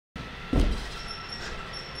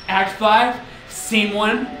Act 5, Scene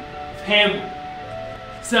 1, Hamlet.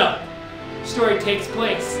 So, the story takes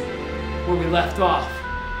place where we left off.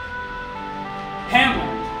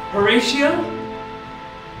 Hamlet, Horatio,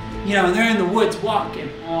 they're in the woods walking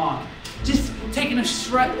along, just taking a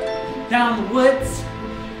strut down the woods.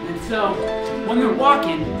 And so, when they're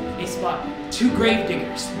walking, they spot 2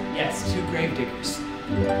 gravediggers. Yes, 2 gravediggers.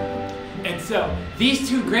 And so, these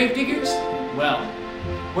 2 gravediggers, well,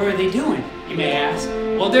 what are they doing, you may ask?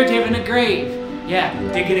 Well, they're digging a grave. Yeah,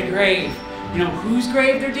 digging a grave. You know whose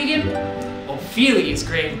grave they're digging? Ophelia's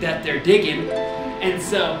grave that they're digging. And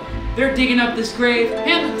so, they're digging up this grave.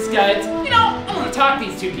 Hamlet decides, I want to talk to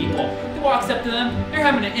these 2 people. He walks up to them. They're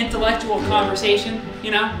having an intellectual conversation,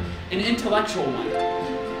 an intellectual one.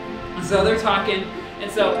 And so they're talking.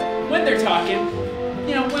 And so, when they're talking,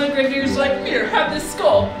 one of the gravediggers is like, here, have this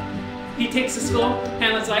skull. He takes the skull.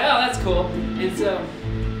 Hamlet's like, oh, that's cool. And so,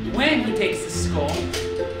 when he takes the skull,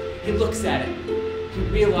 he looks at it. He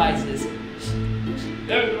realizes,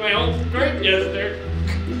 that was my old grave yesterday.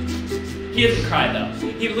 He doesn't cry though.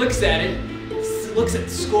 He looks at it, looks at the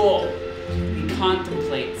skull, he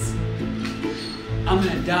contemplates, I'm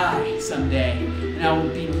gonna die someday, and I will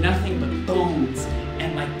be nothing but bones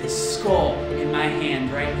and like this skull in my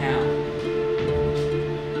hand right now.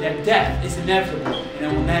 That death is inevitable, and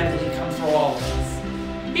it will inevitably come for all of us.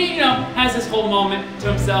 He, has this whole moment to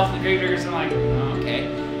himself, and the gravediggers are like, oh, okay.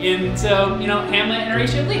 And so, Hamlet and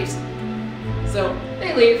Horatio leaves. So,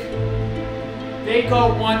 they leave. They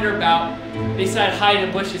go wander about. They decide to hide in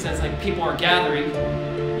the bushes as people are gathering.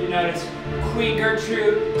 You notice Queen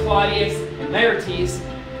Gertrude, Claudius, and Laertes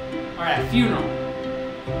are at a funeral.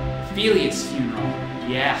 Ophelia's funeral.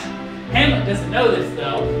 Yeah. Hamlet doesn't know this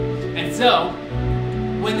though. And so,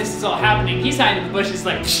 when this is all happening, he's hiding in the bushes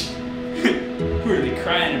like, who are they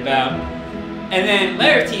crying about? And then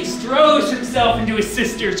Laertes throws himself into his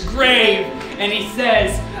sister's grave and he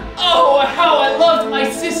says, oh, how I loved my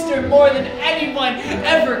sister more than anyone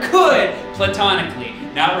ever could. Platonically,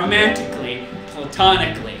 not romantically,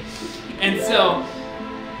 platonically. And so,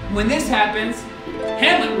 when this happens,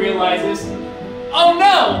 Hamlet realizes, oh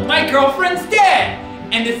no, my girlfriend's dead.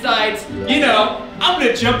 And decides, I'm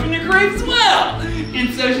gonna jump in the grave as well.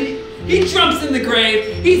 And so he jumps in the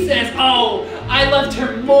grave. He says, oh, I loved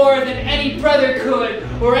her more than any brother could,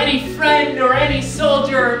 or any friend, or any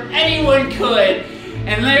soldier, or anyone could.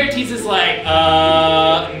 And Laertes is like,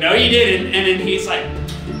 no you didn't. And then he's like,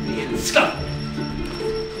 scuffling.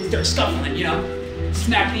 They start scuffling,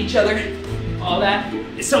 smacking each other, all that.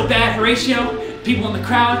 It's so bad, Horatio, people in the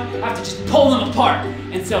crowd have to just pull them apart.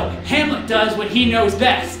 And so Hamlet does what he knows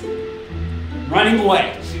best, running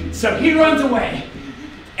away. So he runs away,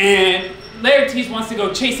 and Laertes wants to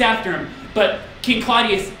go chase after him, but King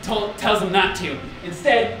Claudius tells him not to.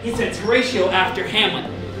 Instead, he sends Horatio after Hamlet.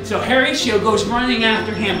 So Horatio goes running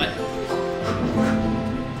after Hamlet.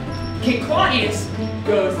 King Claudius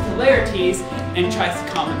goes to Laertes and tries to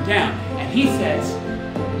calm him down. And he says,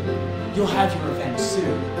 you'll have your revenge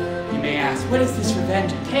soon. You may ask, what does this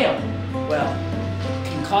revenge entail? Well,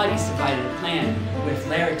 King Claudius divided a plan with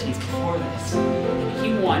Laertes before this. And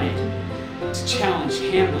he wanted to challenge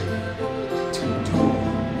Hamlet to a duel.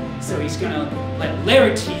 So he's going to let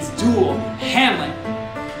Laertes duel Hamlet.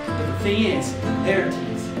 But the thing is,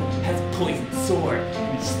 Laertes has a poisoned sword.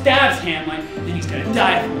 And he stabs Hamlet, then he's going to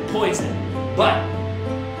die from the poison. But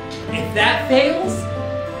if that fails,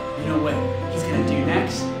 you know what he's going to do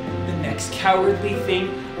next? The next cowardly thing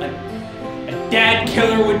a dad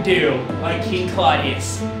killer would do, like King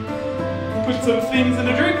Claudius. Put some things in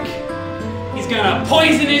a drink. He's going to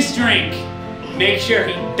poison his drink. Make sure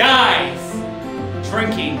he dies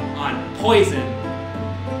drinking on poison.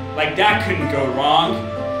 Like that couldn't go wrong.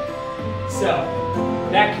 So,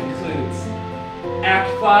 that concludes Act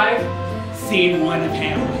 5, Scene 1 of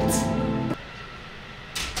Hamlet.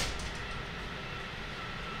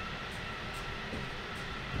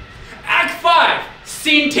 Act 5,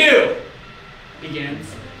 Scene 2 begins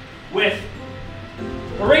with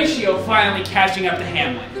Horatio finally catching up to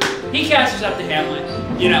Hamlet. He catches up to Hamlet.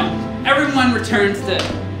 Everyone returns to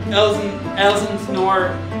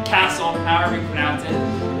Elsinore Castle, however you pronounce it.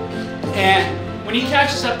 And when he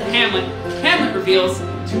catches up to Hamlet, Hamlet reveals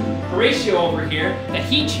to Horatio over here that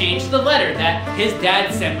he changed the letter that his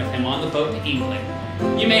dad sent with him on the boat to England.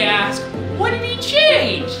 You may ask, what did he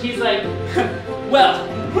change? He's like, well,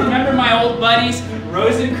 remember my old buddies,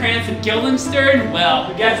 Rosencrantz and Guildenstern?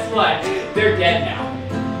 Well, guess what? They're dead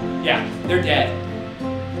now. Yeah, they're dead.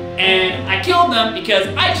 And I killed them because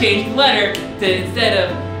I changed the letter to, instead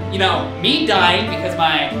of, me dying because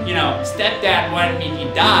my, stepdad wanted me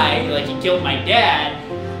to die, like he killed my dad,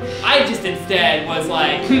 I I just instead was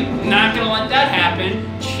like, not gonna let that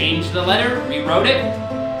happen. Changed the letter, rewrote it,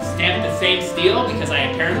 stamped the same steel because I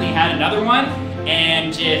apparently had another one,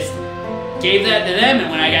 and just gave that to them. And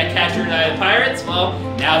when I got captured by the pirates, well,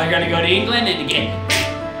 now they're gonna go to England and get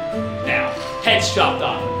now heads chopped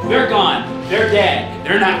off. They're gone. They're dead.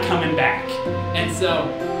 They're not coming back. And so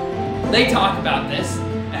they talk about this,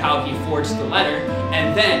 how he forged the letter,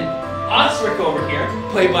 and then Osric over here,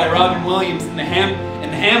 played by Robin Williams in the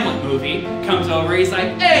Hamlet movie, comes over. He's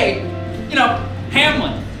like, hey, you know,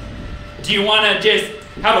 Hamlet, do you want to just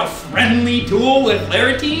have a friendly duel with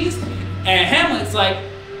Laertes? And Hamlet's like,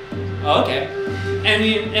 oh, okay. And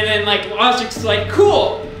then like Osric's like,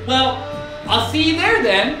 cool. Well, I'll see you there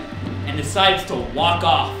then, and decides to walk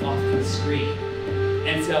off the screen.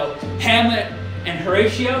 And so Hamlet and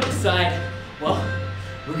Horatio decide, well,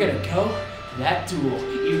 we're gonna go to that duel.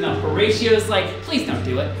 Even though Horatio's like, please don't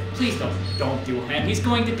do it. Please don't duel him. He's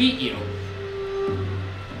going to beat you.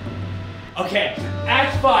 Okay,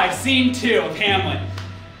 Act 5, Scene 2 of Hamlet.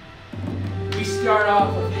 We start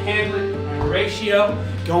off with Hamlet and Horatio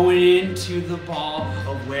going into the ball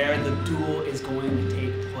of where the duel is going to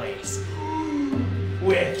take place.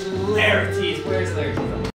 With Laertes. Where's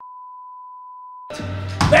Laertes?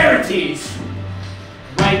 Laertes!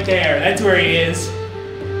 Right there, that's where he is.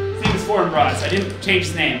 His name is Fortinbras. I didn't change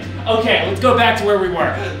his name. Okay, let's go back to where we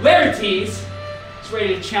were. Laertes is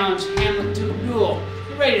ready to challenge Hamlet to a duel.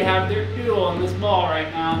 They're ready to have their duel in this ball right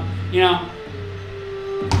now. You know,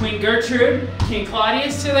 Queen Gertrude, King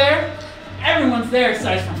Claudius are there. Everyone's there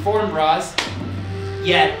aside from Fortinbras.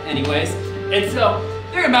 Yet, anyways. And so,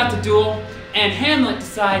 they're about to duel, and Hamlet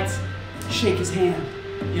decides to shake his hand.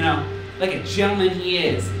 You know, like a gentleman he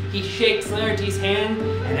is. He shakes Laertes' hand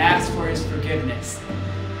and asks for his forgiveness.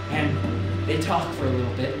 And they talk for a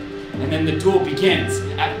little bit, and then the duel begins.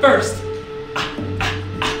 At first,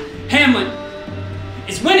 Hamlet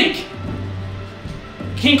is winning.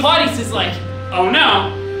 King Claudius is like, oh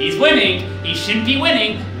no, he's winning. He shouldn't be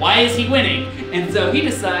winning. Why is he winning? And so he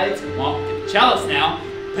decides, well, get the chalice now,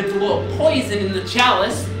 puts a little poison in the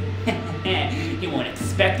chalice. He won't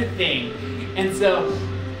expect a thing. And so,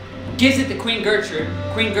 gives it to Queen Gertrude.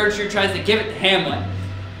 Queen Gertrude tries to give it to Hamlet.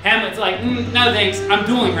 Hamlet's like, no thanks, I'm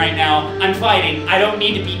dueling right now. I'm fighting. I don't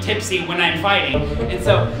need to be tipsy when I'm fighting. And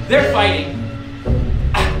so, they're fighting.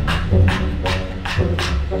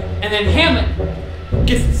 And then Hamlet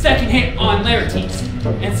gets the second hit on Laertes.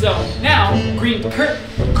 And so now Queen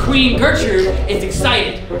Gertrude is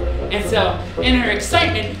excited. And so in her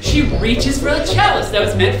excitement, she reaches for the chalice that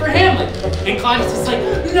was meant for Hamlet. And Claudius is like,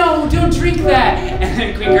 no, don't drink that. And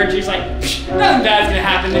then Queen Gertrude's like, nothing bad's gonna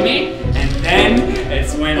happen to me. And then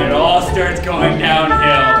it's when it all starts going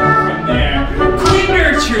downhill from there. Queen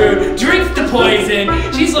Gertrude drinks the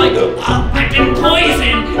poison. She's like, oh, I've been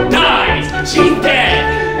poisoned, dies, she's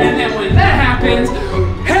dead. And then when that happens,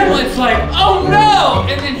 Hamlet's like, oh no!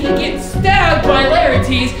 And then he gets stabbed by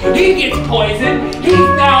Laertes, he gets poisoned, he's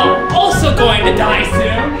now also going to die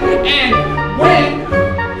soon. And when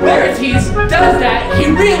Laertes does that, he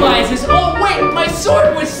realizes, oh wait, my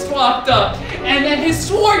sword was swapped up. And then his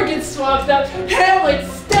sword gets swapped up, Hamlet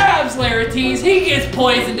stabs Laertes, he gets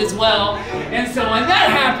poisoned as well. And so when that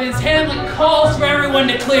happens, Hamlet calls for everyone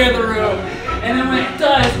to clear the room. And then when it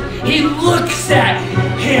does, he looks at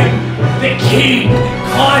him, the king,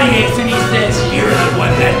 Claudius, and he says, you're the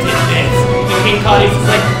one that did this. And King Claudius is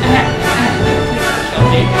like, kill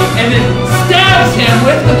me. And then stabs him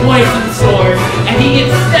with the poisoned sword. And he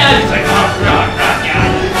gets stabbed. He's like, oh, God.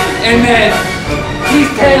 And then he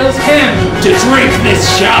tells him to drink this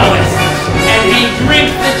chalice. And he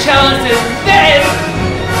drinks the chalice, and then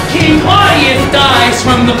King Claudius dies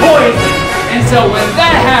from the poison. And so when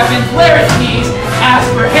that happens, Laertes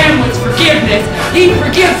asks for Hamlet's forgiveness. He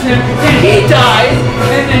forgives him, and he dies.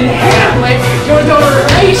 And then Hamlet goes over to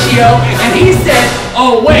Horatio, and he says,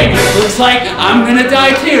 oh wait, looks like I'm gonna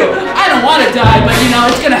die too. I don't want to die, but you know,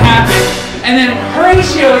 it's gonna happen. And then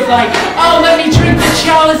Horatio is like, oh, let me drink the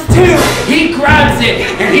chalice too. He grabs it,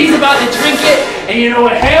 and he's about to drink it. And you know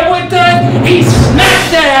what Hamlet does? He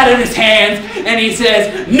smacks that out of his hands, and he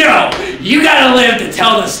says, no, you gotta live to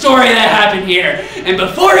tell the story that happened here. And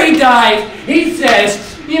before he dies, he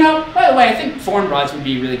says, you know, by the way, I think Fortinbras would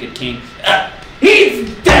be a really good king.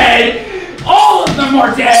 He's dead! All of them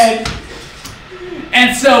are dead!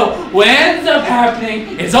 And so, what ends up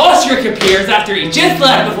happening is Osric appears after he just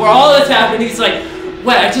left, before all this happened. He's like,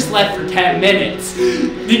 what, I just left for 10 minutes.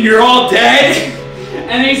 Then you're all dead?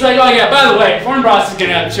 And he's like, oh yeah, by the way, Fortinbras is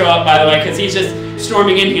gonna show up, by the way, because he's just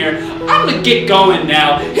storming in here. I'm gonna get going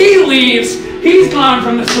now. He leaves. He's gone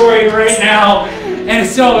from the story right now. And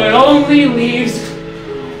so it only leaves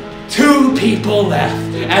 2 people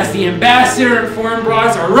left. As the ambassador and foreign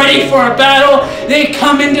brothers are ready for a battle, they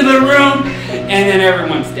come into the room, and then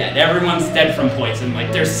everyone's dead. Everyone's dead from poison.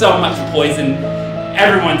 Like, there's so much poison,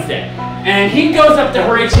 everyone's dead. And he goes up to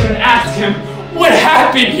Horatio and asks him, what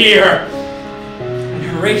happened here? And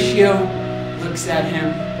Horatio looks at him,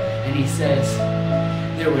 and he says,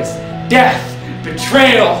 there was death,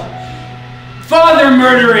 betrayal, father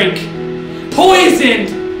murdering, poisoned,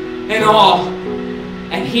 and all.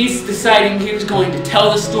 And he's deciding he was going to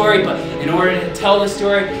tell the story, but in order to tell the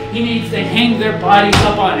story, he needs to hang their bodies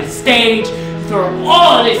up on a stage, throw them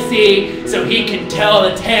all at the sea, so he can tell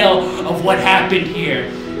the tale of what happened here.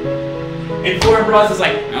 And Foreign Bros is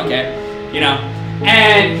like, okay, you know.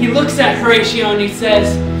 And he looks at Horatio and he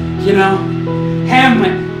says, you know,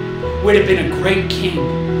 Hamlet would have been a great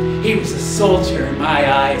king. He was a soldier in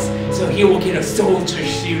my eyes, so he will get a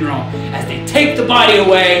soldier's funeral. As they take the body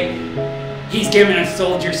away, he's given a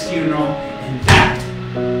soldier's funeral, and that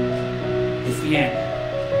is the end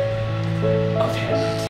of him.